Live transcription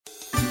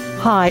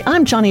Hi,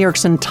 I'm Johnny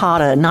Erickson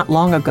Tata. Not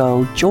long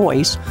ago,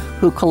 Joyce,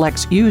 who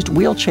collects used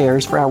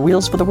wheelchairs for our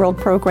Wheels for the World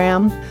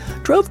program,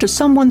 drove to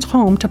someone's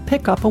home to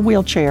pick up a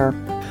wheelchair.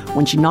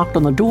 When she knocked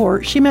on the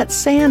door, she met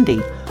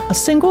Sandy, a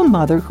single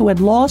mother who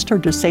had lost her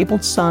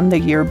disabled son the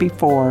year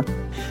before.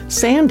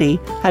 Sandy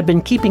had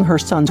been keeping her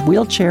son's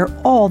wheelchair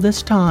all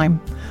this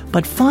time,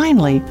 but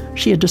finally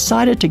she had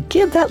decided to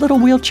give that little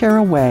wheelchair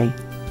away.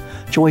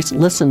 Joyce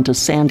listened to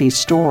Sandy's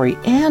story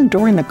and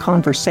during the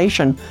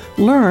conversation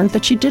learned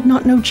that she did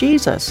not know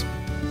Jesus.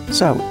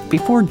 So,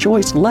 before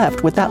Joyce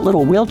left with that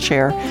little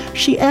wheelchair,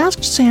 she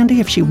asked Sandy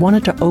if she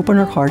wanted to open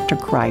her heart to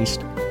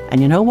Christ. And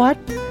you know what?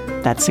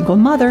 That single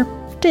mother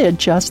did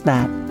just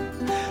that.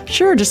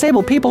 Sure,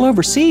 disabled people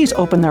overseas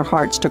open their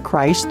hearts to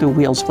Christ through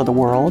Wheels for the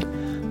World,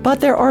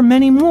 but there are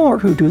many more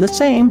who do the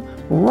same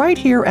right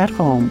here at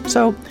home.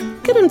 So,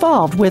 get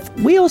involved with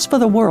Wheels for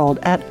the World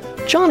at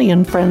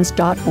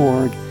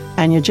johnnyandfriends.org.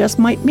 And you just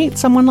might meet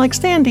someone like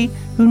Sandy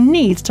who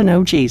needs to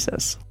know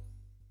Jesus.